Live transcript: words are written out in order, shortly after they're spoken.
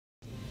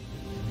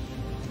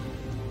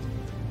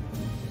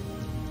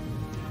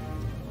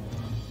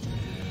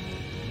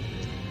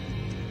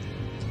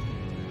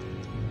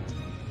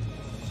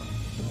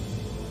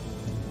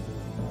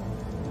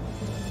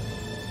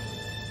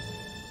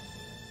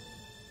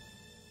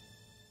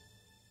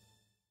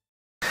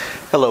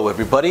Hello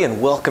everybody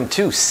and welcome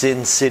to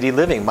Sin City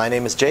Living. My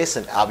name is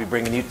Jason. I'll be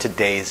bringing you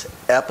today's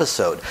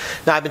episode.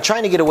 Now I've been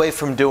trying to get away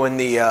from doing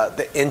the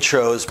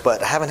intros,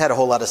 but I haven't had a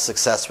whole lot of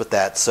success with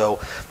that. So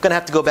I'm going to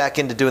have to go back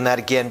into doing that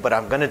again, but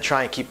I'm going to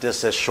try and keep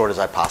this as short as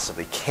I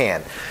possibly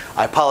can.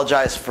 I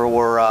apologize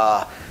for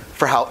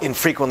how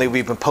infrequently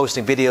we've been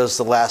posting videos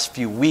the last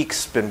few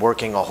weeks. Been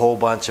working a whole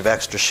bunch of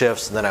extra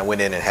shifts, and then I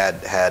went in and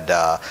had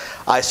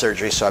eye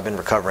surgery, so I've been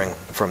recovering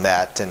from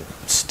that and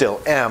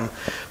still am.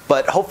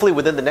 But hopefully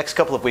within the next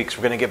couple of weeks,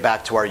 we're going to get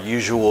back to our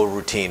usual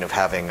routine of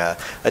having a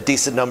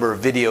decent number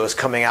of videos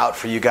coming out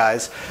for you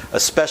guys,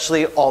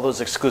 especially all those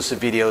exclusive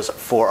videos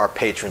for our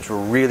patrons. We're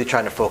really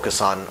trying to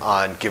focus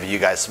on giving you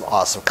guys some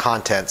awesome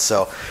content.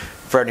 So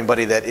for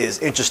anybody that is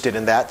interested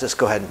in that, just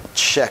go ahead and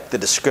check the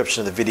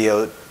description of the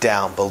video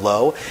down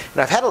below.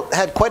 And I've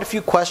had quite a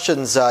few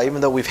questions,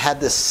 even though we've had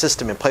this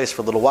system in place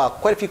for a little while,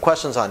 quite a few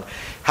questions on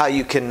how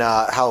you can,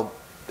 how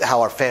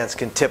our fans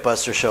can tip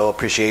us or show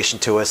appreciation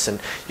to us,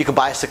 and you can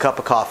buy us a cup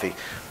of coffee.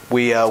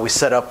 We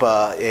set up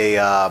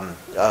a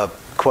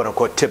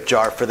quote-unquote tip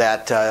jar for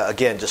that.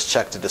 Again, just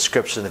check the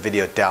description of the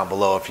video down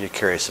below if you're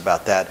curious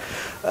about that.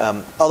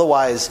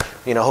 Otherwise,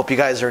 hope you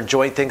guys are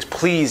enjoying things.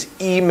 Please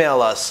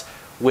email us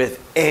with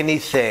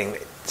anything,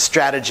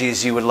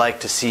 strategies you would like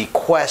to see,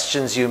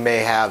 questions you may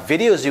have,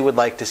 videos you would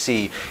like to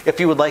see.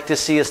 If you would like to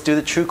see us do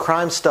the true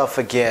crime stuff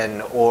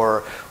again,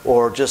 or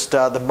just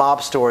the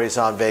mob stories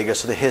on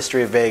Vegas, or the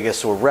history of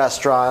Vegas, or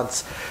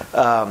restaurants,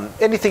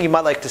 anything you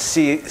might like to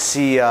see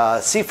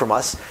from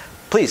us,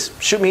 please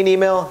shoot me an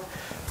email,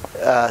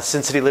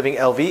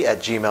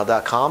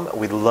 sincityliving.lv@gmail.com.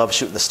 We love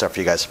shooting this stuff for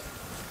you guys.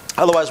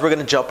 Otherwise, we're going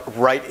to jump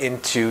right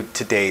into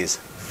today's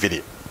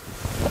video.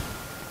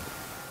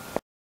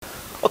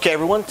 Okay,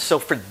 everyone, so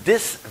for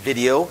this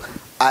video,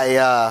 I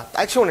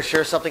actually want to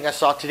share something I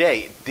saw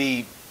today.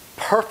 The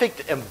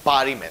perfect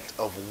embodiment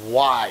of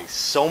why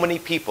so many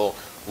people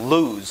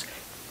lose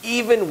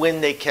even when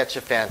they catch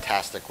a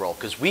fantastic roll.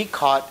 Because we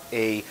caught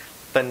a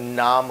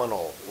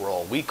phenomenal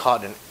roll. We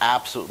caught an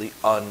absolutely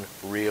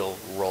unreal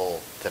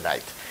roll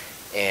tonight.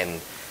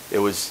 And it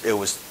was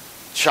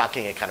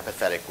shocking and kind of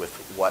pathetic with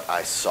what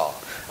I saw.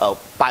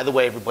 By the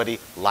way, everybody,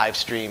 live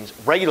streams,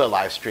 regular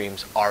live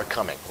streams are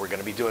coming. We're going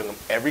to be doing them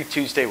every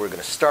Tuesday. We're going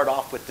to start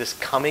off with this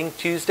coming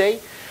Tuesday.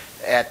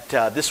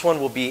 This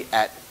one will be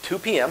at 2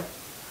 p.m.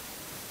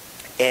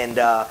 And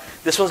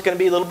this one's going to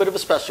be a little bit of a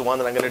special one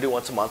that I'm going to do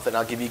once a month, and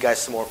I'll give you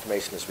guys some more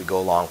information as we go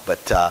along,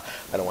 but I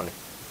don't want to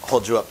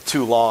hold you up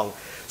too long.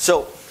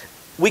 So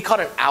we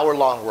caught an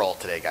hour-long roll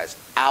today, guys.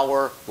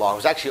 Hour-long. It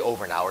was actually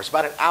over an hour. It's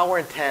about an hour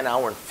and 10,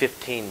 hour and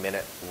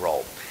 15-minute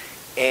roll.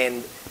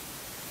 And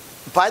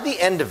by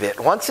the end of it,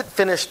 once it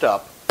finished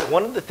up,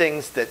 one of the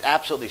things that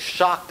absolutely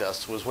shocked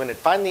us was when it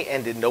finally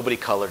ended, nobody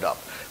colored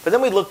up. But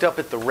then we looked up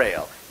at the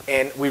rail,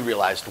 and we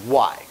realized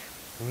why.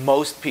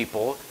 Most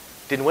people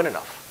didn't win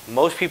enough.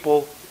 Most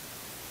people,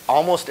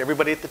 almost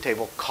everybody at the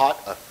table, caught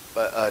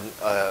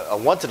a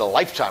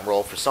once-in-a-lifetime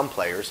roll for some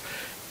players,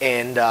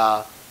 and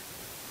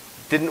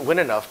didn't win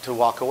enough to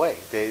walk away.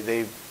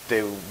 They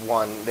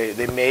won.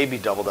 They maybe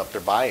doubled up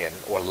their buy-in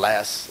or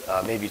less,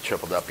 maybe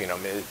tripled up. A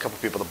couple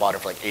people that bought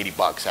it for like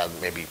 $80 had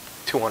maybe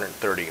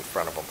 230 in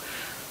front of them.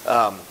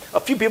 A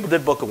few people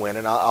did book a win,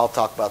 and I'll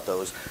talk about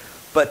those.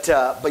 But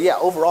yeah,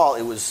 overall,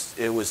 it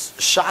was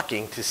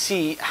shocking to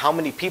see how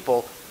many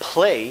people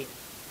play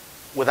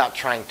without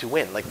trying to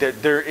win. Like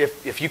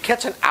if you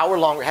catch an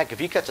hour-long, heck,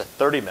 if you catch a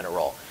 30-minute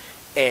roll,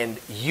 and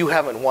you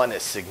haven't won a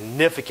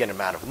significant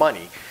amount of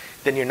money,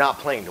 then you're not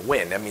playing to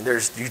win. I mean,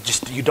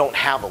 you don't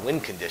have a win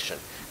condition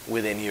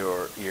within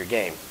your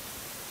game.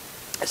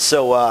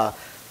 So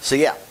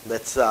yeah,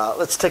 let's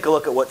take a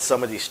look at what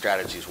some of these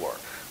strategies were.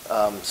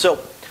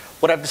 So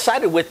what I've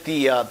decided with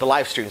the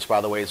live streams,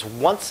 by the way, is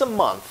once a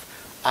month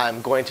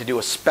I'm going to do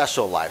a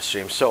special live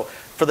stream. So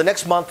for the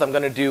next month, I'm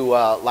going to do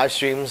live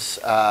streams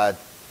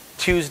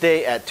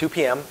Tuesday at 2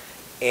 p.m.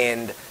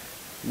 and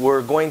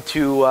we're going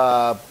to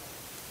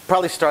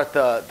probably start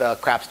the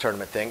craps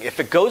tournament thing. If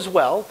it goes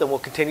well, then we'll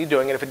continue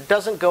doing it. If it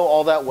doesn't go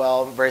all that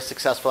well, very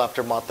successful after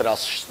a month, then I'll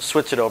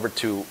switch it over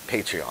to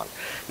Patreon.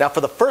 Now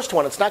for the first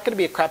one, it's not going to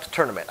be a craps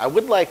tournament. I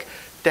would like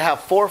to have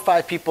 4 or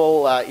 5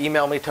 people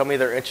email me, tell me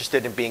they're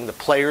interested in being the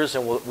players,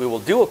 and we will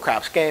do a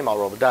craps game. I'll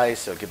roll the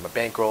dice, I'll give them a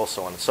bankroll,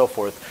 so on and so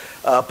forth.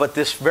 But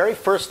this very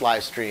first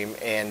live stream,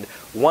 and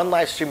one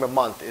live stream a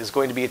month, is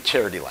going to be a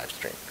charity live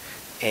stream.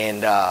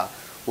 And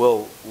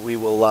we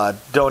will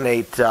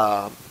donate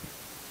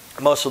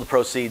most of the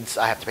proceeds.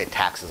 I have to pay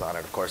taxes on it,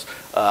 of course,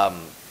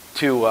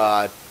 to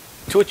a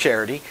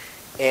charity.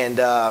 And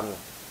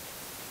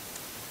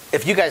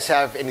if you guys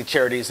have any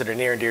charities that are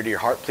near and dear to your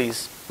heart,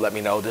 please let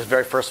me know. This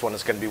very first one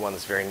is going to be one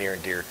that's very near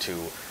and dear to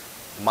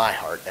my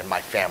heart and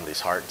my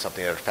family's heart,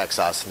 something that affects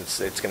us, and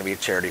it's going to be a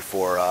charity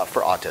for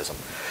autism.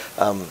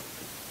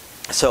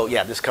 So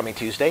yeah, this coming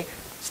Tuesday,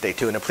 stay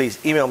tuned, and please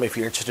email me if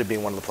you're interested in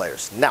being one of the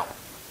players. Now,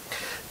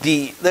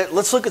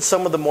 let's look at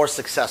some of the more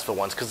successful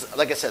ones, because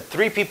like I said,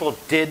 3 people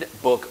did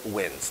book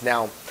wins.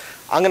 Now,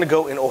 I'm going to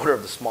go in order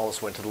of the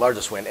smallest win to the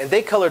largest win, and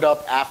they colored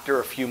up after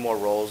a few more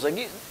rolls.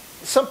 Like,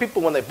 some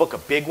people, when they book a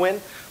big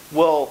win,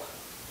 will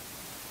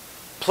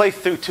play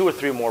through 2 or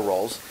 3 more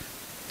rolls,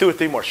 2 or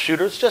 3 more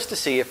shooters, just to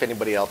see if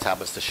anybody else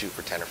happens to shoot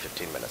for 10 or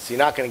 15 minutes. So you're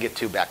not going to get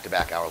 2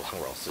 back-to-back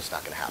hour-long rolls. It's just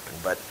not going to happen.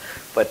 But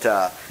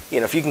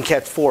if you can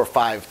catch 4 or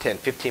 5, 10,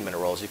 15-minute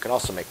rolls, you can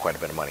also make quite a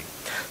bit of money.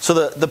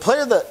 So the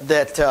player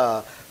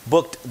that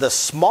booked the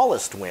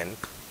smallest win,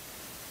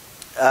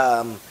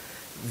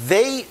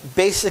 they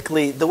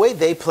basically, the way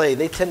they play,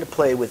 they tend to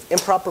play with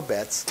improper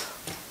bets,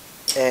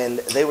 and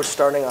they were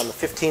starting on the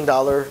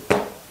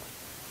 $15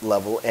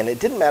 level, and it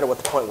didn't matter what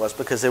the point was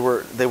because they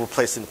were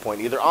placing the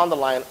point either on the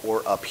line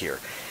or up here.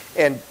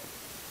 And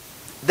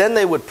then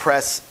they would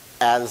press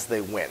as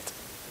they went.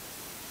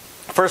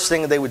 First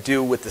thing they would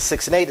do with the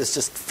 6 and 8 is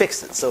just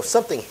fix it. So if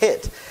something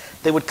hit,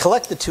 they would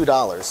collect the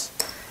 $2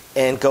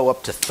 and go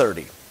up to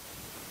 30.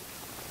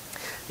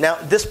 Now,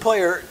 this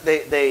player,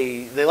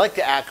 they like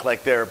to act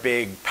like they're a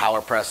big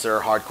power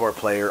presser, hardcore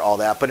player, all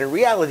that, but in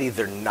reality,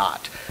 they're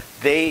not.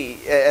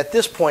 At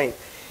this point,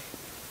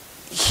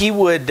 he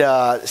would,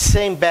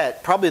 same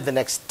bet, probably the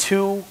next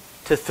 2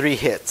 to 3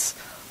 hits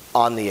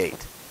on the 8.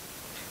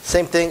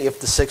 Same thing,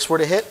 if the 6 were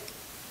to hit,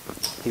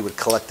 he would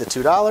collect the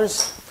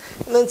 $2.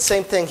 And then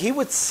same thing, he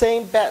would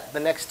same bet the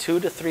next 2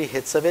 to 3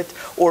 hits of it,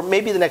 or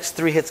maybe the next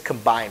 3 hits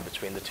combined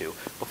between the two,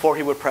 before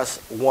he would press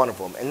one of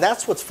them. And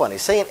that's what's funny.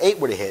 Say an 8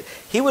 were to hit,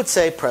 he would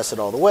say, press it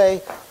all the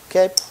way,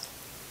 okay?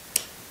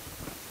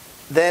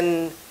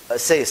 Then,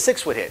 say a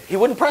 6 would hit, he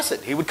wouldn't press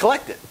it, he would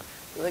collect it.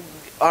 Like,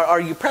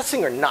 are you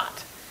pressing or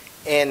not?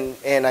 And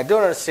I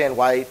don't understand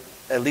why,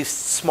 at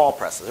least small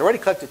presses. I already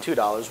collected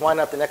 $2. Why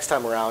not the next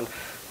time around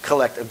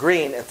collect a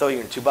green and throw you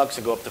in $2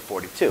 and go up to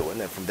 42,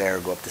 and then from there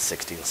go up to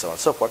 60, and so on and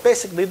so forth.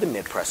 Basically, the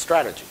mid-press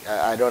strategy.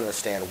 I don't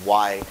understand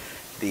why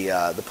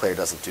the player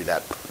doesn't do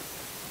that.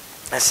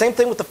 And same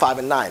thing with the 5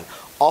 and 9.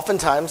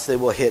 Oftentimes, they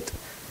will hit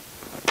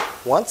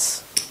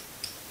once,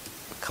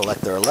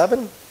 collect their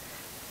 11,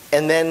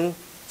 and then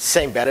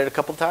same bet it a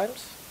couple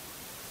times.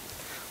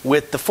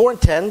 With the 4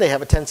 and 10, they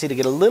have a tendency to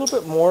get a little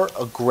bit more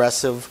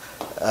aggressive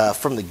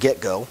from the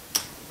get-go.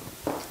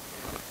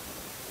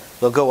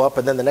 They'll go up,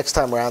 and then the next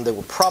time around, they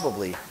will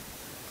probably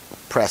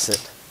press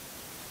it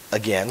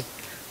again.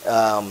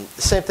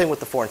 Same thing with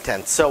the 4 and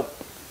 10. So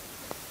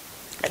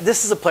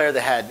this is a player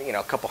that had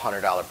a couple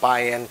 $100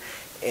 buy-in,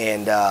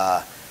 and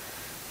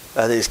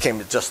they just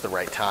came at just the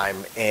right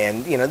time.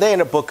 And they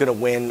ended up booking a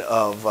win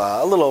of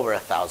a little over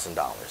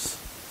 $1,000.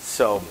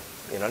 So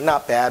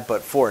not bad,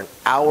 but for an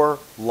hour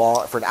and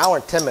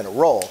 10-minute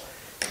roll,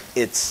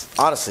 it's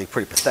honestly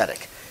pretty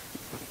pathetic.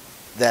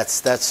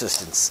 That's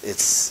just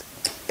it's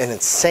an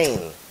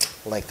insane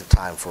length of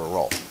time for a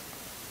roll.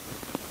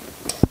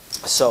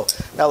 So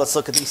now let's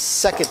look at the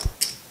second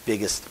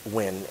biggest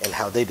win and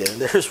how they did. And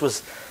theirs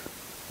was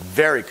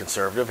very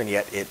conservative, and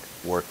yet it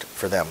worked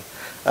for them.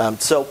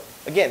 So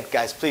again,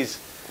 guys, please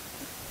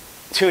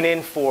tune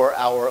in for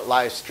our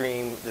live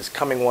stream this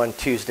coming one,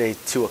 Tuesday,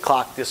 2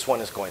 o'clock. This one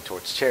is going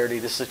towards charity.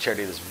 This is a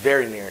charity that's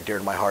very near and dear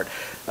to my heart.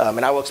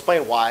 And I will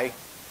explain why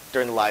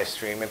during the live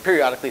stream. And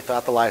periodically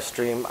throughout the live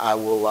stream, I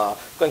will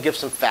going to give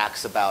some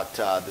facts about,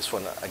 this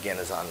one, again,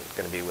 is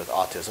going to be with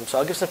autism. So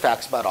I'll give some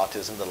facts about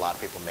autism that a lot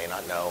of people may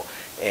not know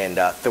and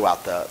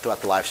throughout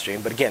the live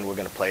stream. But again, we're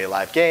going to play a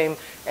live game,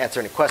 answer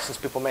any questions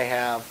people may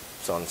have,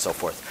 so on and so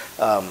forth.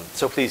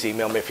 So please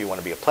email me if you want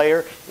to be a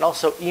player. And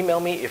also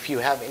email me if you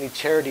have any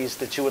charities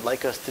that you would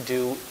like us to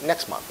do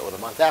next month or the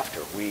month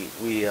after. We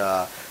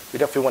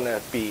definitely want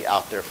to be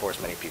out there for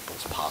as many people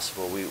as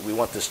possible. We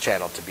want this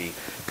channel to be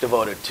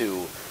devoted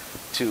to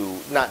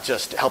not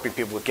just helping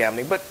people with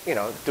gambling, but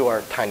do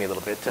our tiny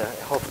little bit to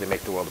hopefully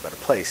make the world a better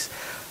place.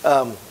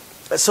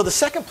 So the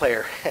second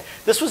player,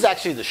 this was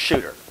actually the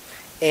shooter.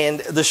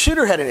 And the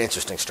shooter had an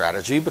interesting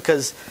strategy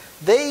because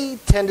they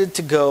tended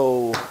to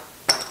go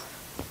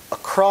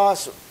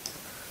across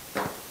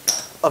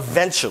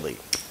eventually.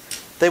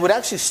 They would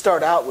actually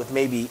start out with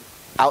maybe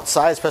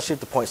outside, especially if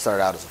the point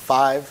started out as a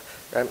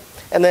 5. Right?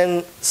 And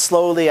then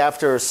slowly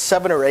after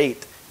 7 or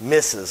 8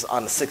 misses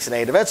on the 6 and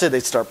 8, eventually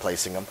they'd start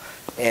placing them.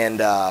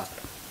 And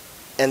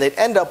they'd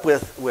end up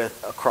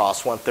with a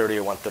cross, 130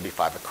 or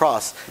 135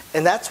 across.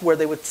 And that's where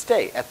they would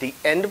stay. At the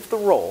end of the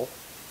roll,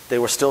 they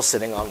were still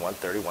sitting on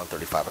 130,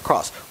 135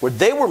 across. Where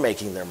they were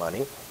making their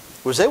money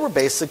was they were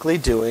basically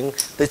doing,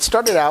 they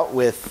started out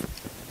with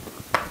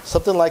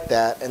something like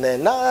that, and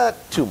then not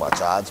too much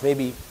odds,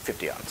 maybe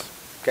 50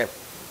 odds. Okay.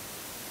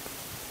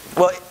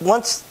 Well,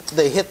 once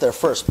they hit their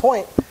first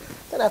point,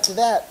 then after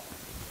that,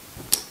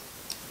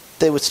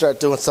 they would start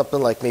doing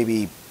something like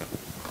maybe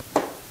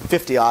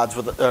 50 odds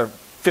with or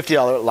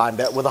 $50 line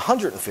bet with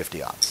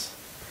 150 odds.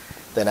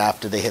 Then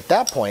after they hit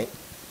that point,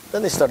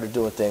 then they started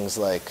doing things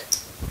like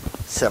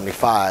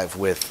 75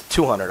 with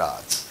 200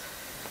 odds.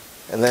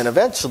 And then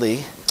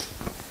eventually,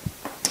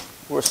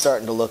 we're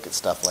starting to look at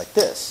stuff like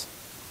this.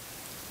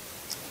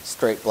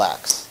 Straight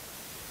blacks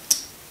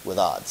with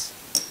odds.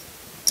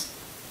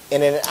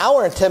 And in an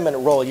hour and 10-minute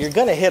roll, you're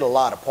going to hit a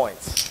lot of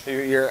points.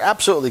 You're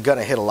absolutely going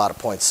to hit a lot of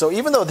points. So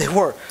even though they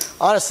were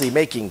honestly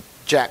making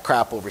jack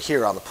crap over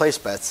here on the place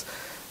bets,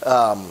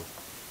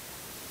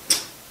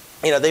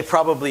 they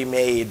probably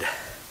made,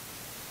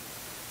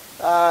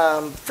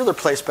 for their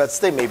place bets,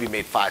 they maybe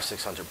made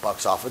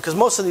 $500-600 off it, because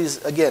most of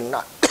these, again,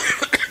 not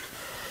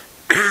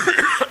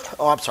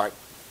oh, I'm sorry,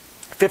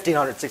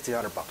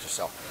 $1,500-1,600 or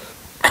so.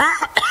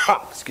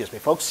 Excuse me,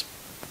 folks.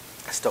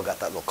 I still got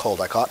that little cold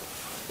I caught.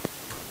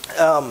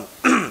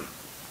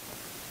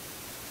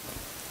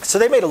 So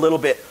they made a little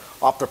bit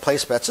off their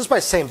place bets just by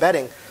same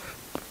betting,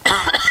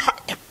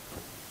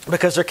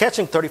 because they're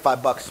catching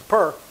 $35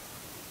 per,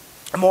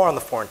 more on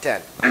the 4 and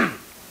 10.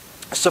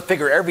 So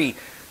figure every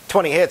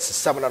 20 hits is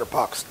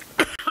 $700.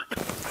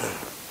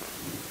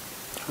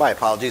 My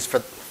apologies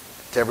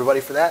to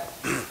everybody for that.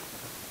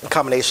 In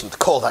combination with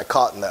the cold I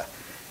caught and the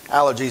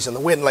allergies and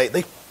the wind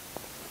lately.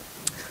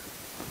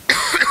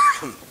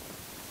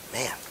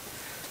 Man.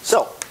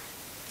 So,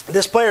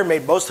 this player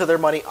made most of their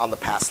money on the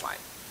pass line.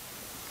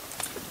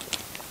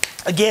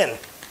 Again,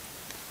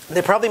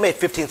 they probably made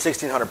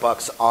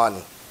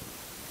 $1,500-1,600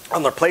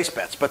 on their place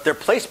bets, but their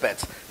place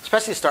bets,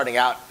 especially starting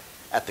out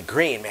at the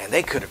green, man,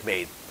 they could have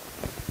made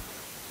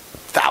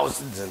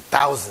thousands and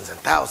thousands and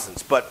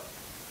thousands, but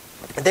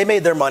they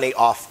made their money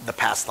off the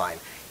pass line.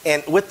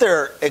 And with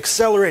their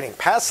accelerating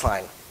pass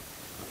line,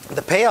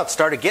 the payouts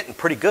started getting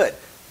pretty good.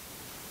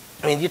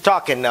 I mean, you're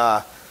talking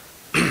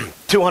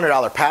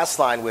 $200 pass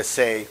line with,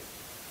 say,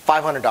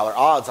 $500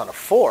 odds on a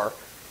 4,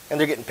 and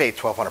they're getting paid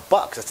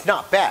 $1,200. It's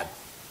not bad.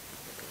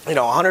 A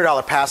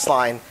 $100 pass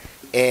line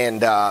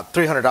and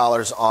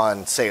 $300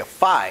 on, say, a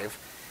 5,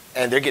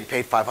 and they're getting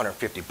paid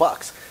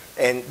 $550.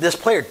 And this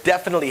player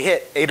definitely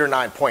hit 8 or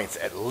 9 points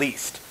at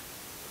least.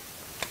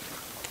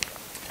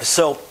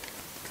 So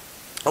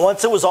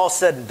once it was all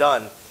said and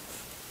done,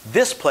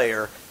 this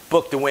player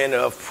booked a win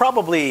of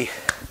probably,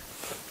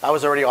 I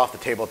was already off the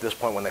table at this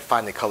point when they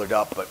finally colored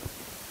up, but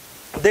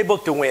they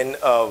booked a win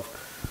of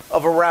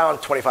around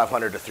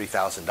 $2,500 to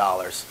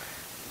 $3,000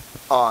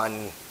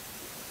 on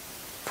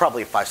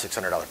probably a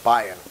 $500-600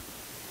 buy-in.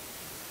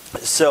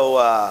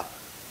 So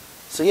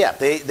yeah,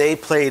 they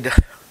played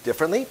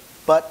differently,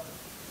 but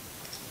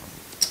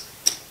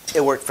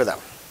it worked for them.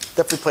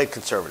 Definitely played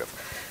conservative.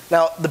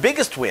 Now, the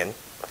biggest win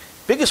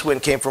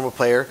came from a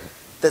player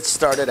that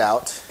started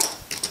out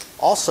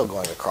also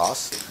going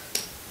across.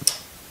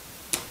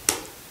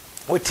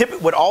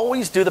 Would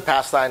always do the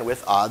pass line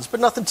with odds, but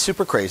nothing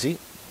super crazy,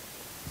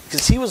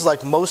 because he was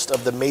like most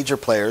of the major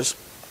players,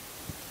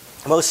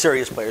 most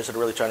serious players that are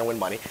really trying to win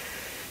money,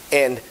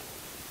 and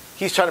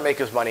he's trying to make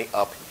his money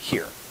up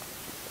here.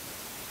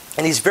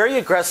 And he's very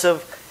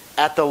aggressive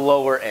at the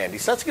lower end. He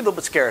starts to get a little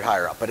bit scared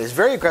higher up, but he's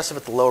very aggressive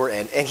at the lower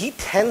end, and he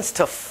tends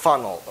to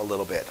funnel a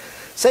little bit.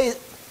 Say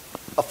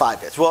a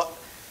 5 hits. Well,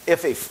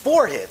 if a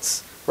 4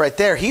 hits right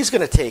there, he's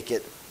going to take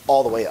it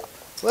all the way up.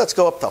 Let's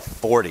go up to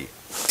 40.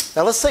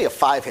 Now let's say a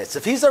 5 hits.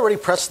 If he's already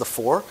pressed the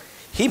 4,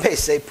 he may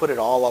say put it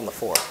all on the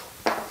 4.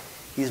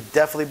 He's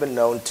definitely been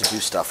known to do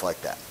stuff like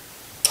that.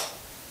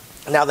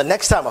 Now the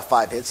next time a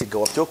 5 hits, he'd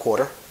go up to a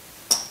quarter,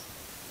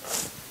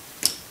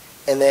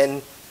 and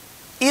then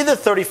either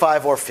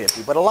 35 or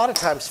 50, but a lot of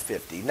times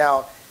 50.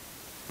 Now,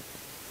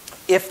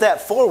 if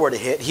that 4 were to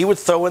hit, he would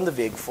throw in the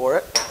vig for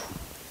it.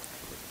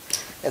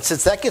 And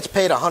since that gets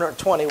paid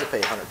 120, we'll pay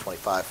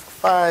 125 for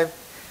 5.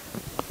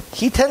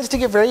 He tends to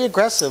get very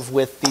aggressive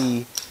with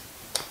the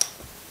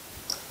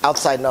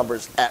outside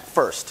numbers at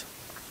first.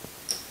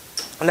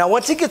 Now,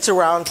 once he gets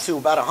around to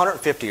about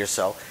 150 or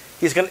so,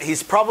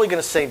 he's probably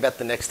going to say bet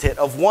the next hit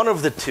of one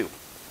of the two,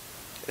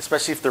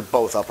 especially if they're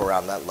both up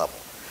around that level.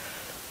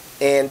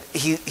 And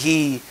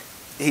he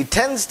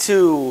tends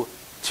to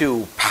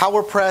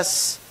power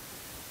press,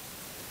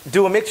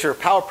 do a mixture of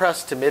power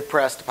press to mid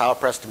press to power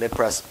press to mid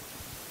press.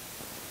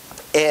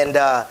 And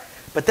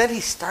but then he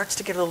starts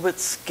to get a little bit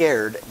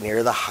scared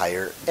near the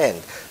higher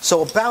end.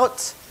 So about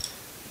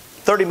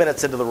 30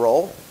 minutes into the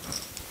roll,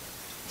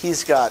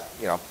 he's got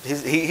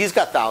he's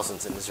got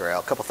thousands in his rail,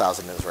 a couple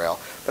thousand in his rail.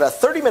 But at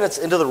 30 minutes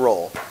into the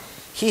roll,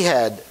 he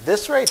had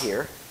this right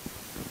here.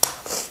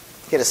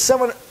 He had a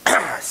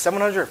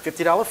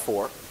 $750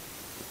 4,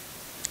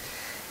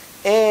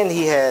 and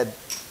he had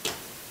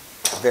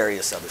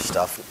various other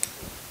stuff.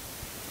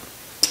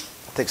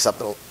 I think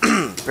something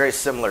very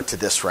similar to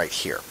this right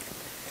here.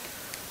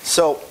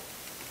 So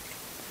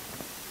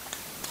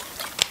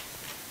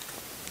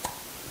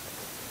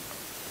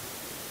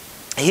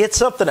he hits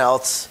something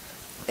else,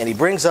 and he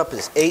brings up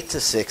his 8 to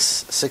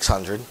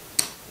 600,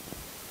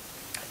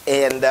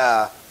 and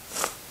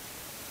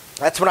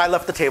that's when I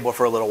left the table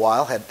for a little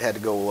while. Had to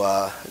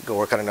go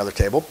work on another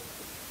table.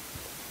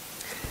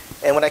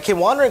 And when I came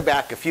wandering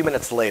back a few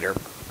minutes later,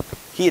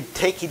 he'd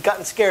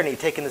gotten scared and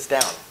he'd taken it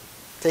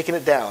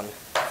down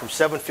from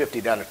 750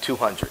 down to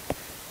 200,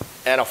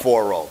 and a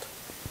 4 rolled.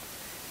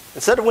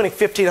 Instead of winning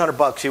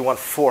 $1,500, he won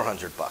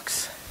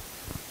 $400.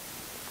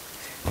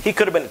 He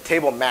could have been a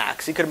table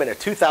max. He could have been at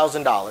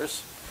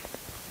 $2,000,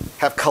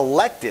 have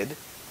collected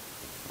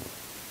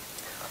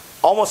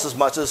almost as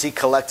much as he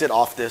collected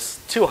off this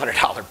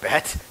 $200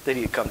 bet that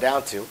he had come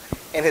down to.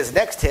 And his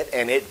next hit,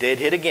 and it did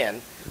hit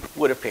again,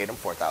 would have paid him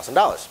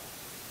 $4,000.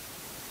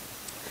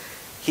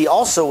 He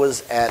also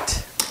was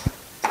at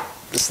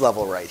this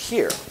level right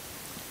here.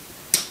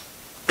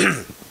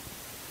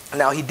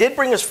 Now, he did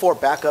bring his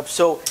fort back up,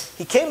 so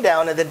he came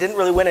down and then didn't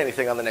really win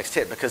anything on the next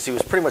hit because he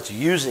was pretty much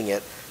using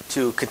it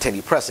to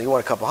continue pressing. He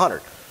won a couple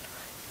hundred.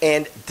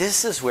 And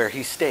this is where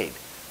he stayed.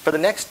 For the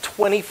next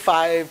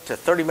 25 to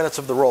 30 minutes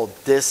of the roll,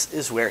 this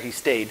is where he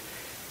stayed.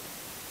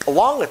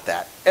 Along with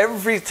that,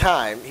 every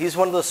time, he's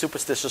one of those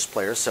superstitious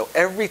players, so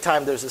every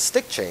time there's a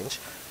stick change,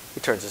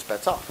 he turns his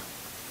bets off.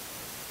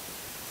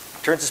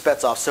 Turns his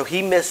bets off, so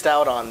he missed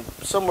out on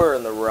somewhere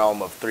in the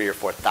realm of $3,000 or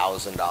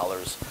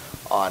 $4,000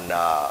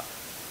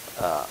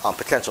 on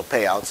potential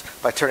payouts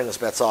by turning his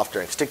bets off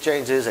during stick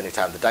changes,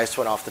 anytime the dice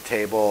went off the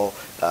table,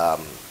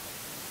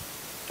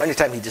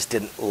 anytime he just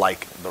didn't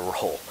like the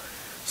roll.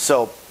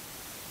 So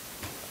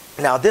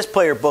now this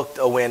player booked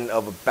a win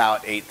of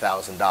about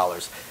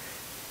 $8,000.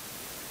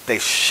 They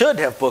should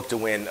have booked a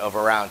win of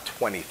around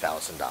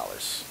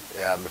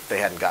 $20,000 if they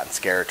hadn't gotten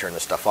scared, turned the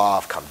stuff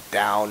off, come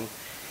down.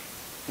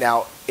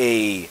 Now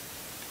a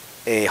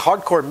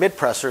hardcore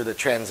mid-presser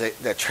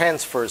that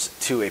transfers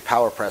to a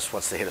power press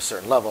once they hit a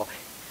certain level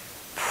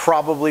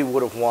probably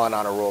would have won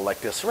on a roll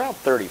like this around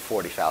 $30,000,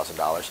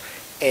 $40,000.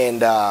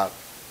 And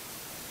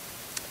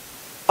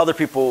other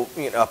people,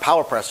 a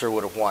power presser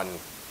would have won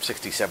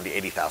 $60,000,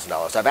 $70,000,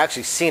 $80,000. I've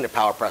actually seen a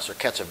power presser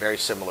catch a very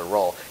similar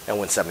roll and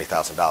win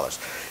 $70,000.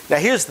 Now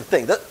here's the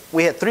thing,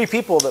 we had 3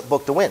 people that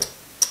booked a win.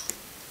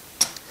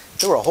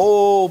 There were a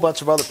whole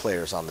bunch of other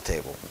players on the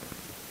table.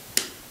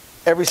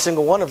 Every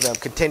single one of them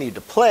continued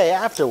to play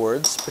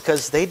afterwards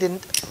because they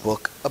didn't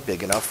book a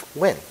big enough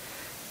win.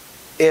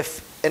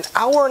 If an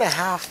hour and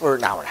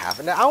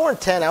 10, hour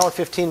and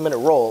 15 minute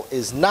roll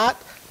is not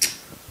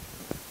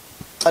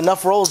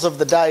enough rolls of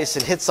the dice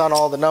and hits on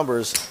all the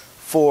numbers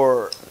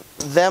for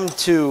them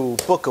to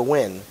book a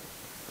win,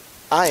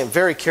 I am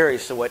very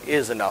curious to what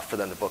is enough for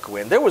them to book a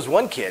win. There was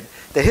one kid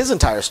that his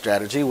entire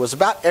strategy was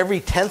about every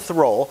 10th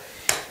roll,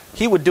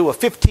 he would do a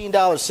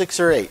 $15 6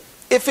 or 8.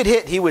 If it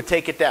hit, he would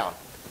take it down.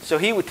 So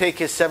he would take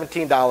his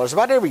 $17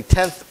 about every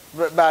 10th,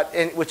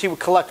 which he would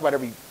collect about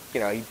every,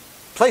 he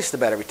placed the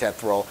bet every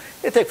 10th roll.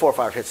 It'd take 4 or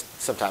 5 hits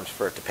sometimes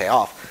for it to pay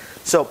off.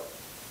 So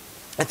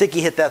I think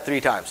he hit that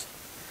 3 times.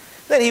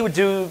 Then he would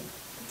do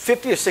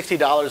 $50 or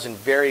 $60 in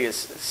various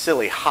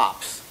silly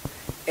hops.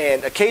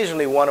 And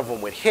occasionally one of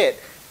them would hit,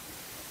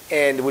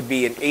 and it would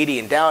be an 80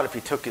 and down if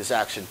he took his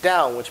action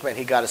down, which meant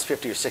he got his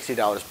 $50 or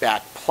 $60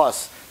 back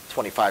plus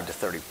 25 to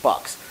 30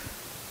 bucks.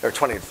 Or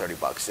 20 to 30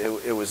 bucks.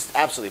 It was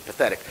absolutely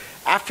pathetic.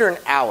 After an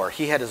hour,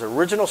 he had his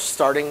original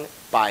starting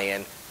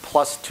buy-in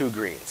plus 2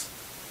 greens.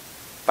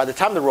 By the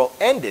time the roll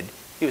ended,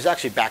 he was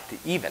actually back to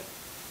even.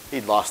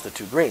 He'd lost the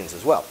 2 greens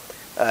as well.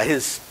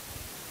 His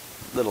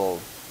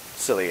little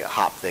silly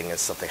hop thing is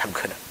something I'm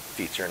going to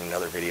feature in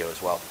another video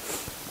as well.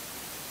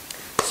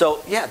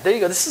 So yeah, there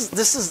you go.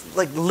 This is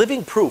like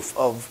living proof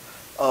of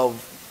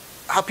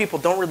how people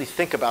don't really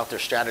think about their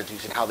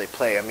strategies and how they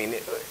play. I mean,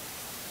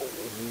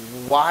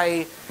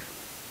 why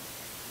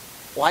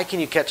can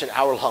you catch an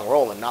hour-long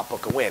roll and not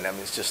book a win? I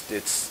mean,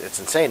 it's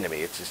insane to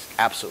me. It's just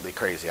absolutely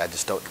crazy. I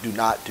just do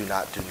not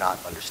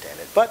understand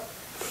it. But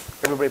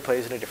everybody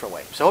plays in a different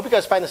way. So I hope you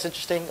guys find this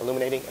interesting,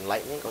 illuminating,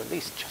 enlightening, or at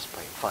least just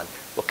plain fun.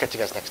 We'll catch you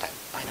guys next time.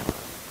 Bye now.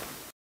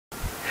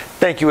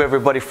 Thank you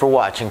everybody for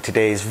watching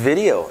today's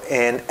video.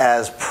 And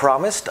as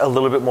promised, a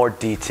little bit more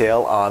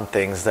detail on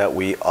things that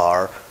we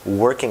are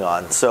working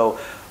on. So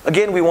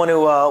again, we want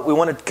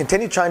to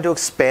continue trying to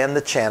expand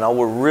the channel.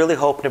 We're really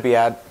hoping to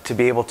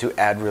be able to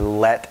add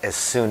roulette as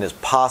soon as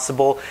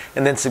possible,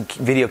 and then some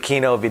video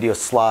keno, video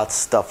slots,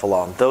 stuff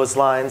along those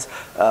lines.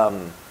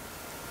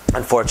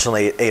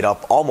 Unfortunately, it ate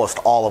up almost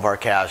all of our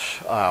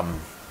cash,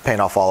 paying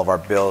off all of our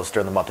bills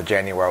during the month of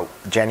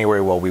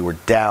January while we were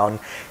down.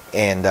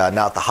 And now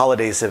that the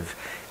holidays have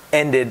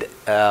ended,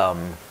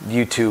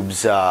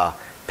 YouTube's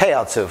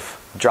payouts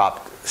have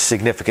dropped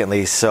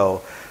significantly.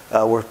 So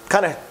we're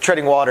kind of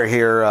treading water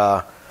here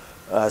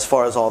as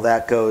far as all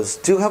that goes.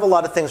 Do have a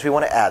lot of things we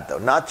want to add, though.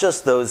 Not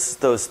just those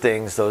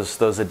things,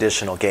 those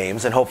additional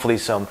games, and hopefully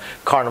some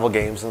carnival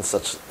games and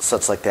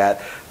such like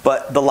that,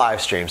 but the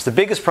live streams. The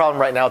biggest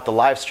problem right now with the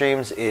live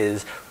streams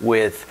is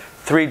with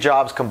 3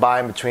 jobs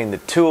combined between the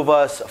 2 of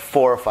us,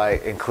 4 if I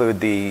include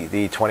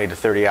the 20 to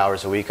 30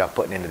 hours a week I'm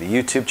putting into the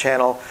YouTube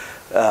channel.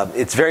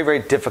 It's very, very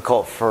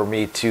difficult for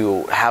me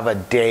to have a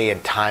day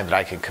and time that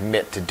I can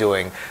commit to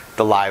doing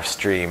the live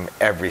stream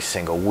every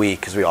single week,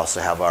 because we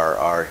also have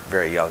our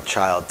very young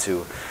child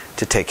to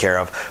take care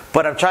of.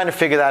 But I'm trying to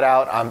figure that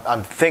out.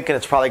 I'm thinking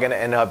it's probably going to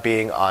end up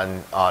being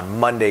on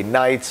Monday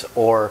nights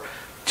or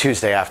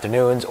Tuesday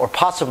afternoons, or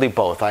possibly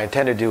both. I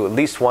intend to do at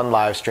least 1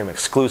 live stream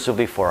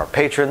exclusively for our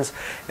patrons,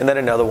 and then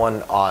another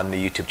one on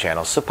the YouTube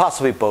channel. So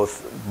possibly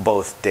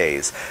both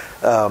days.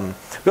 We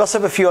also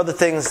have a few other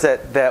things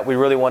that we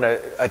really want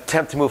to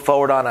attempt to move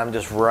forward on. I'm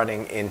just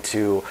running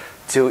into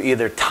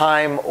either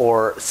time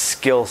or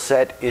skill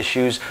set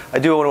issues. I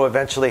do want to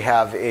eventually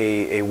have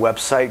a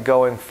website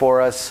going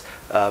for us.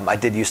 I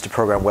did used to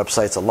program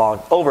websites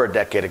over a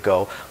decade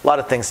ago. A lot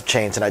of things have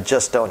changed, and I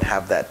just don't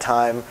have that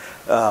time.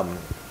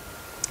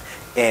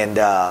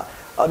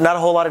 not a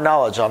whole lot of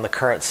knowledge on the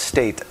current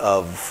state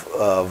of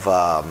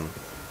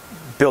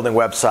building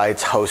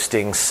websites,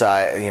 hosting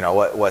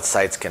what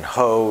sites can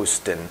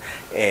host,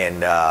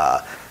 and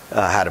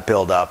how to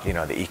build up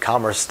the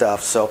e-commerce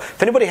stuff. So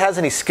if anybody has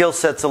any skill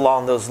sets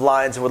along those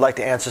lines and would like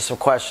to answer some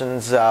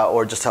questions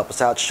or just help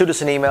us out, shoot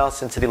us an email,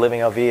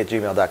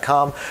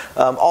 sincitylivingLV@gmail.com.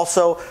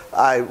 Also,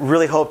 I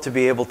really hope to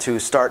be able to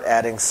start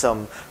adding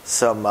some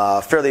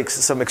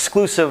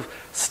exclusive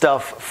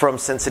stuff from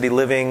Sin City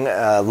Living,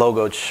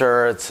 logoed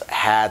shirts,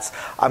 hats.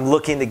 I'm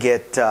looking to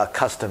get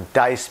custom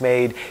dice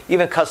made,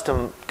 even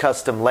custom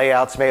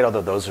layouts made,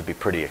 although those would be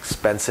pretty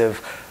expensive.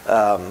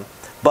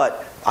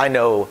 But I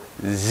know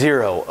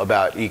zero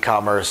about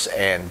e-commerce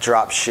and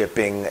drop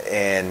shipping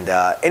and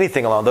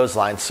anything along those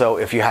lines. So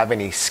if you have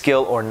any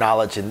skill or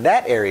knowledge in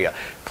that area,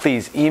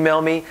 please email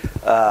me.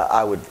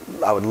 I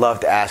would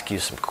love to ask you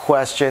some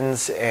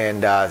questions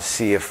and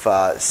see if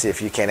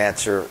you can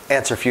answer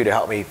a few to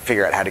help me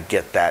figure out how to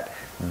get that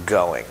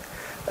going.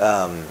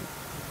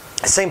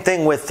 Same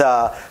thing with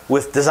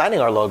designing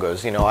our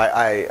logos.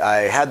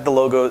 I had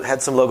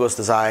some logos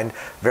designed,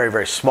 very,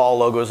 very small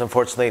logos,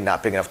 unfortunately,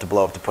 not big enough to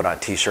blow up to put on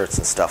T-shirts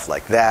and stuff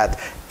like that.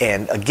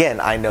 And again,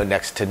 I know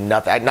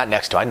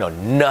I know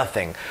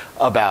nothing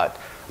about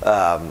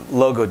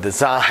logo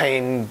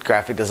design,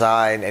 graphic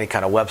design, any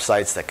kind of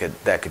websites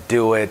that could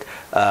do it.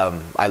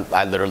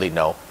 I literally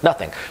know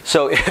nothing.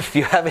 So if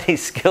you have any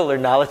skill or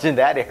knowledge in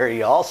that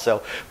area,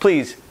 also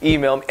please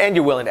email me, and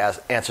you're willing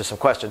to answer some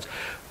questions,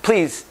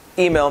 please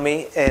email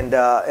me and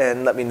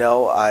let me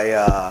know.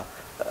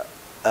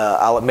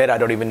 I'll admit I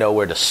don't even know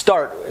where to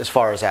start as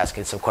far as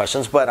asking some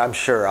questions, but I'm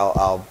sure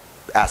I'll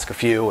ask a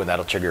few, and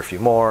that'll trigger a few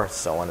more,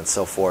 so on and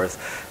so forth.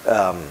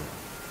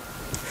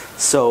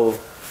 So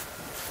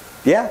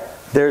yeah,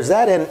 there's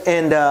that,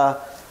 and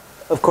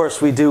of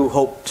course we do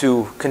hope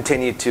to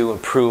continue to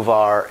improve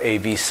our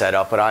AV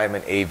setup, but I am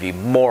an AV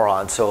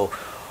moron, so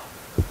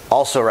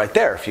also right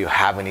there, if you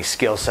have any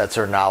skill sets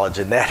or knowledge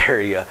in that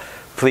area,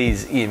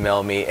 please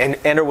email me and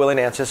are willing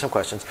to answer some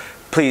questions.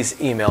 Please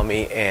email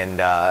me and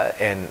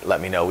let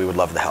me know. We would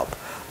love to help.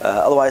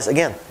 Otherwise,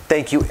 again,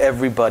 thank you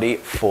everybody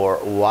for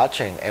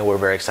watching, and we're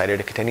very excited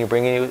to continue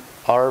bringing you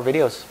our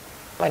videos.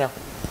 Bye now.